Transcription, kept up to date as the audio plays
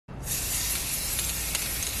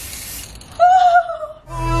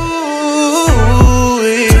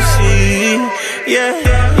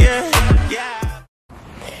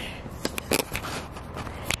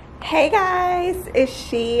Hey guys, it's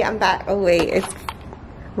she. I'm back. Oh wait,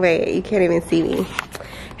 you can't even see me.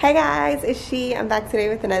 Hey guys, it's she. I'm back today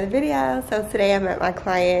with another video. So today I'm at my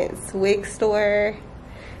client's wig store.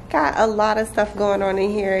 Got a lot of stuff going on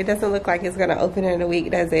in here. It doesn't look like it's gonna open in a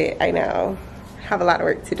week, does it? I know. Have a lot of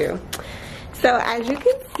work to do. So as you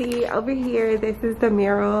can see over here, this is the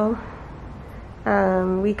mural.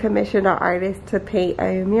 We commissioned our artist to paint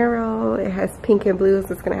a mural. It has pink and blue,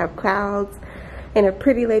 so it's gonna have clouds and a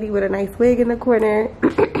pretty lady with a nice wig in the corner.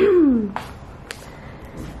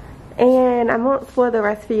 And I won't spoil the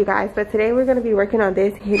rest for you guys, but today we're gonna be working on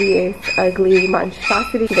this hideous, ugly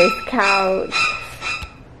monstrosity, this couch.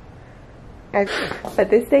 But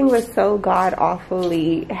this thing was so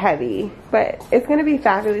god-awfully heavy. But it's gonna be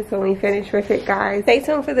fabulous when we finish with it, guys. Stay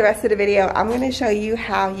tuned for the rest of the video. I'm gonna show you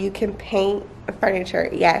how you can paint furniture.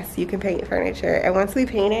 Yes, you can paint furniture. And once we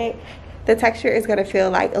paint it, the texture is gonna feel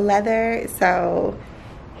like leather. So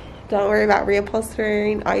don't worry about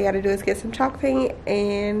reupholstering. All you gotta do is get some chalk paint.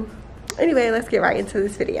 And anyway, let's get right into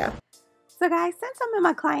this video. So guys, since I'm in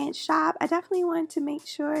my client's shop, I definitely wanted to make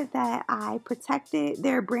sure that I protected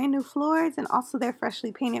their brand new floors and also their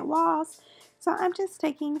freshly painted walls. So I'm just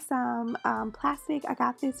taking some plastic. I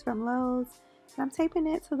got this from Lowe's, and I'm taping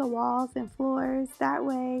it to the walls and floors. That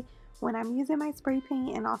way, when I'm using my spray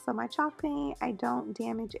paint and also my chalk paint, I don't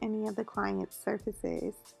damage any of the client's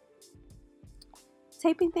surfaces.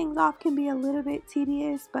 Taping things off can be a little bit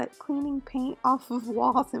tedious, but cleaning paint off of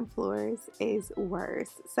walls and floors is worse.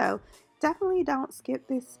 So definitely don't skip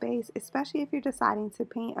this space, especially if you're deciding to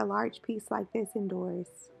paint a large piece like this indoors.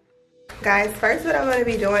 Guys, first what I'm going to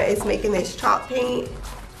be doing is making this chalk paint.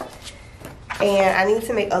 And I need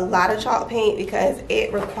to make a lot of chalk paint because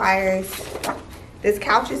it requires, this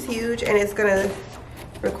couch is huge and it's going to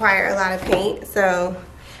require a lot of paint. So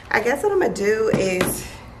I guess what I'm going to do is,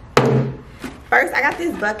 first I got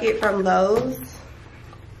this bucket from Lowe's.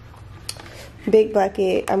 Big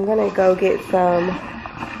bucket. I'm going to go get some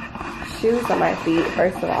shoes on my feet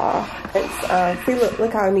first of all. It's, see,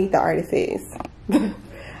 look how neat the artist is.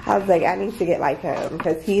 I was like, I need to get like him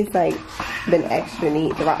because he's like been extra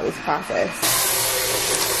neat throughout this process.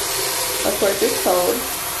 Of course, it's cold.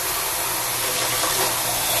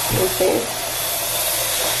 Okay.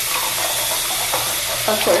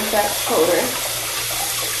 Of course, that's colder.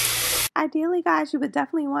 Ideally, guys, you would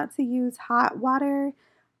definitely want to use hot water.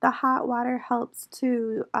 The hot water helps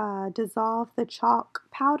to dissolve the chalk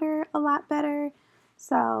powder a lot better.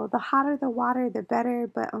 So the hotter the water, the better.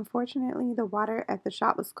 But unfortunately, the water at the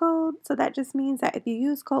shop was cold. So that just means that if you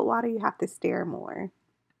use cold water, you have to stir more.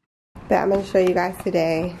 But I'm going to show you guys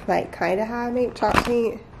today, like, kind of how I make chalk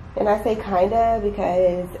paint. And I say kind of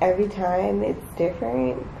because every time it's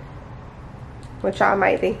different. Which y'all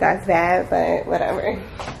might think that's bad, but whatever.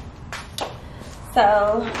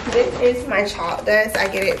 So this is my chalk dust. I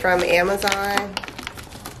get it from Amazon.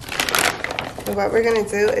 And what we're gonna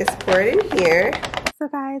do is pour it in here. So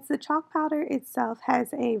guys, the chalk powder itself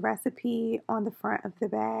has a recipe on the front of the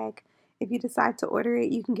bag. If you decide to order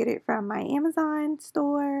it, you can get it from my Amazon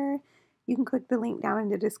store. You can click the link down in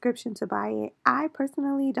the description to buy it. I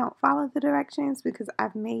personally don't follow the directions because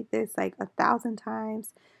I've made this like 1,000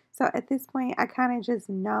 times. So at this point, I kind of just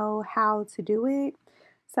know how to do it.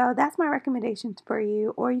 So that's my recommendation for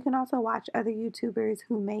you. Or you can also watch other YouTubers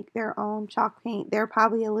who make their own chalk paint. They're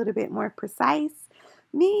probably a little bit more precise.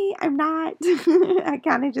 Me, I'm not. I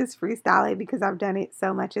kind of just freestyle it because I've done it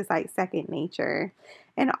so much. It's like second nature.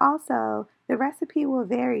 And also, the recipe will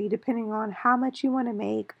vary depending on how much you want to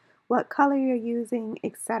make, what color you're using,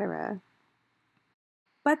 etc.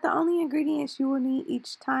 But the only ingredients you will need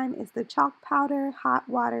each time is the chalk powder, hot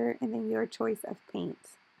water, and then your choice of paint.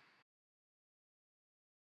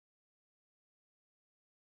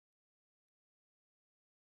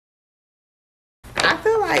 I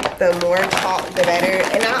feel like the more chalk, the better.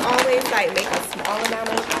 And I always like make a small amount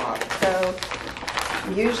of chalk. So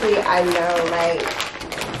usually I know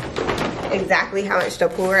like exactly how much to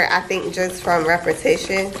pour. I think just from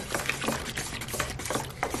repetition.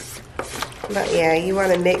 But yeah, you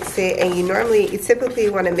want to mix it, and you typically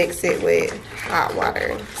want to mix it with hot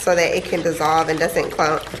water so that it can dissolve and doesn't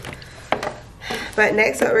clump. But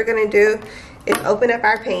next what we're going to do is open up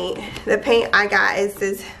our paint. The paint I got is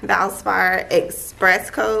this Valspar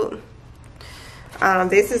Express Coat.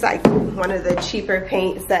 This is like one of the cheaper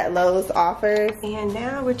paints that Lowe's offers. And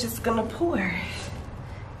now we're just going to pour.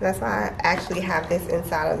 That's why I actually have this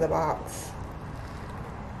inside of the box.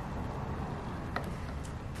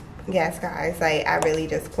 Yes, guys, like I really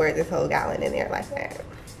just poured this whole gallon in there like that.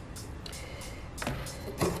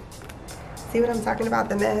 See what I'm talking about,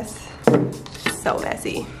 the mess? So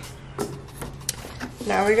messy.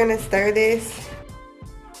 Now we're gonna stir this.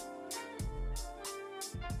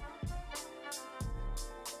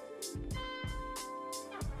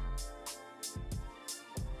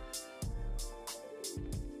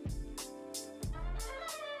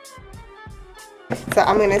 So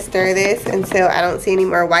I'm gonna stir this until I don't see any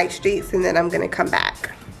more white streaks, and then I'm gonna come back.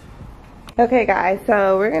 Okay guys,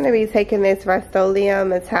 so we're gonna be taking this Rust-Oleum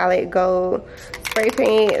metallic gold spray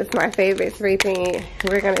paint. It's my favorite spray paint.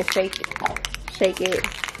 We're gonna shake it.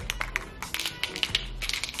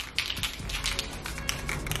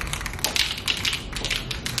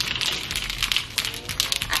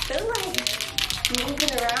 I feel like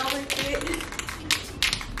moving around with it.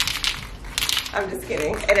 I'm just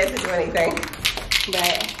kidding. It doesn't do anything.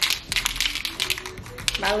 But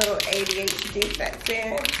my little ADHD sets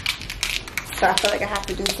in. So I feel like I have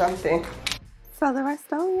to do something. So the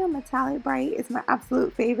Rust-Oleum Metallic Bright is my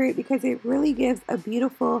absolute favorite because it really gives a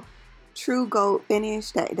beautiful true gold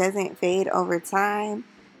finish that doesn't fade over time.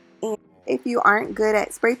 And if you aren't good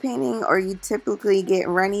at spray painting, or you typically get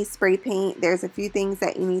runny spray paint, there's a few things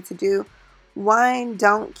that you need to do. One,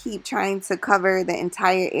 don't keep trying to cover the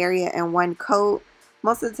entire area in one coat.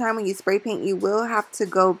 Most of the time when you spray paint, you will have to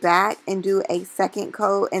go back and do a second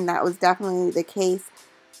coat, and that was definitely the case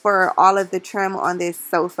for all of the trim on this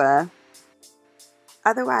sofa.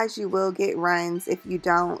 Otherwise, you will get runs if you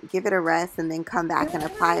don't give it a rest and then come back and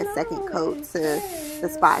apply a second coat to the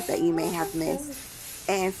spots that you may have missed.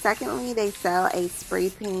 And secondly, they sell a spray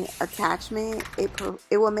paint attachment.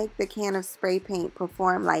 It will make the can of spray paint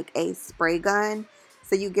perform like a spray gun,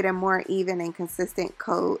 so you get a more even and consistent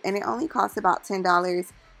coat. And it only costs about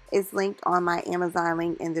 $10. It's linked on my Amazon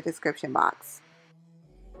link in the description box.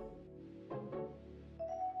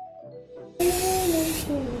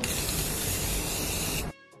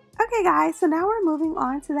 Okay guys, so now we're moving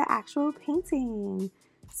on to the actual painting.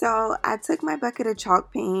 So I took my bucket of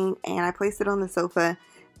chalk paint and I placed it on the sofa,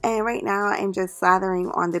 and right now I'm just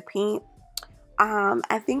slathering on the paint.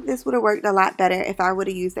 I think this would have worked a lot better if I would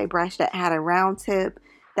have used a brush that had a round tip.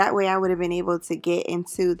 That way I would have been able to get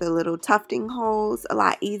into the little tufting holes a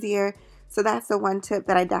lot easier. So that's the one tip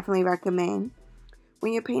that I definitely recommend.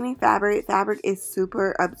 When you're painting fabric, fabric is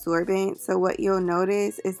super absorbent. So what you'll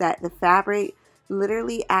notice is that the fabric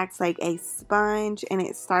literally acts like a sponge and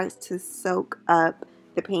it starts to soak up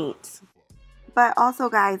the paint. But also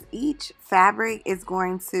guys, each fabric is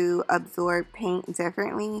going to absorb paint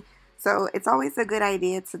differently. So it's always a good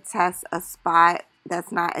idea to test a spot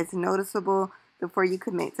that's not as noticeable before you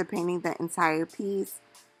commit to painting the entire piece.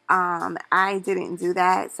 I didn't do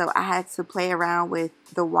that, so I had to play around with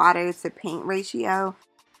the water to paint ratio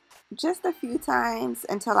just a few times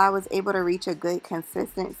until I was able to reach a good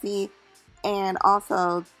consistency, and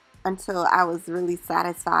also until I was really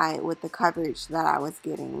satisfied with the coverage that I was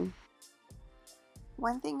getting.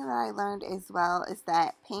 One thing that I learned as well is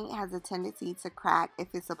that paint has a tendency to crack if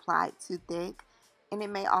it's applied too thick, and it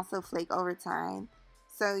may also flake over time.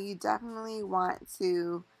 So you definitely want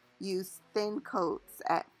to use thin coats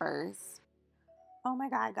at first. Oh my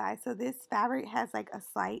god guys, so this fabric has like a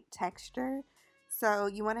slight texture. So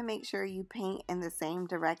you want to make sure you paint in the same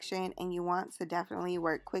direction, and you want to definitely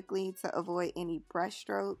work quickly to avoid any brush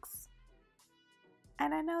strokes.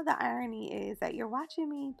 And I know the irony is that you're watching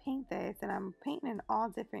me paint this and I'm painting in all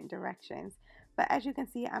different directions. But as you can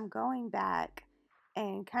see, I'm going back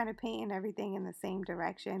and kind of painting everything in the same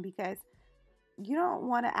direction because you don't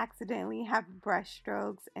want to accidentally have brush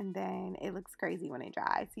strokes and then it looks crazy when it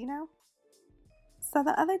dries, you know? So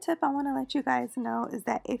the other tip I want to let you guys know is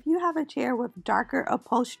that if you have a chair with darker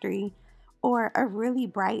upholstery or a really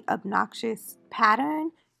bright, obnoxious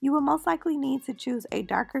pattern, you will most likely need to choose a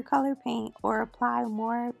darker color paint or apply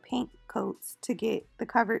more paint coats to get the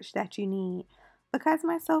coverage that you need. Because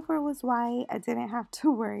my sofa was white, I didn't have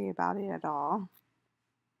to worry about it at all.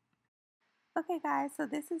 Okay guys, so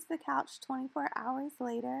this is the couch 24 hours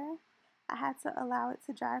later. I had to allow it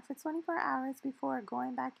to dry for 24 hours before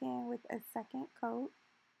going back in with a second coat.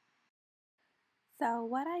 So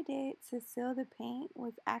what I did to seal the paint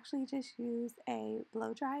was actually just use a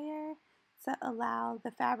blow dryer to allow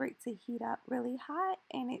the fabric to heat up really hot,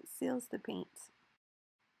 and it seals the paint.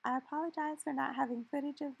 I apologize for not having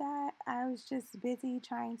footage of that. I was just busy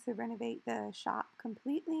trying to renovate the shop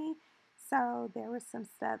completely, so there were some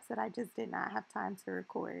steps that I just did not have time to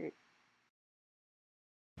record.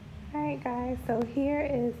 Alright guys, so here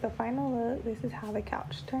is the final look. This is how the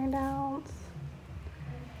couch turned out.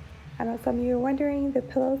 I know some of you are wondering, the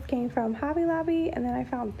pillows came from Hobby Lobby, and then I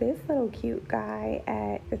found this little cute guy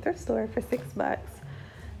at the thrift store for $6.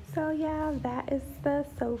 So yeah, that is the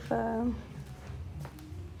sofa.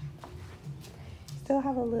 still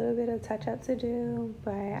have a little bit of touch up to do,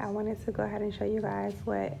 but I wanted to go ahead and show you guys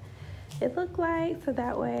what it looked like so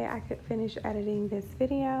that way I could finish editing this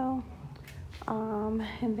video. And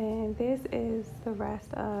then this is the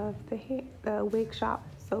rest of the wig shop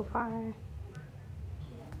so far.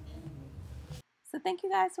 So thank you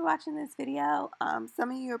guys for watching this video. Some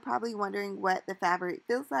of you are probably wondering what the fabric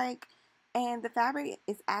feels like, and the fabric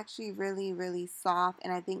is actually really, really soft,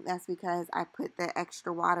 and I think that's because I put the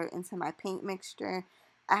extra water into my paint mixture.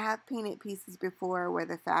 I have painted pieces before where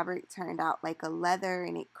the fabric turned out like a leather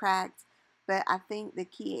and it cracked, but I think the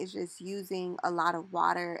key is just using a lot of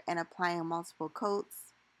water and applying multiple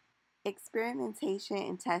coats. Experimentation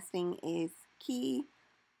and testing is key.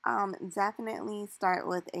 Definitely start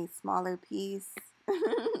with a smaller piece.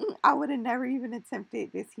 I would have never even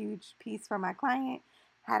attempted this huge piece for my client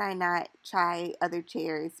had I not tried other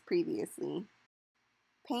chairs previously.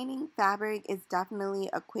 Painting fabric is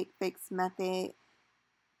definitely a quick fix method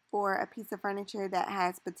for a piece of furniture that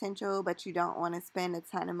has potential, but you don't want to spend a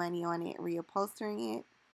ton of money on it reupholstering it.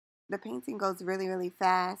 The painting goes really, really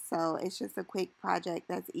fast, so it's just a quick project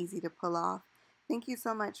that's easy to pull off. Thank you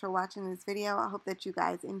so much for watching this video. I hope that you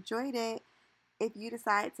guys enjoyed it. If you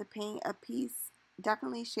decide to paint a piece,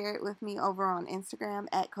 definitely share it with me over on Instagram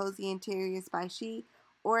at Cozy Interiors by She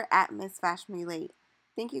or at Miss Fashion Relate.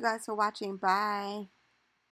 Thank you guys for watching. Bye.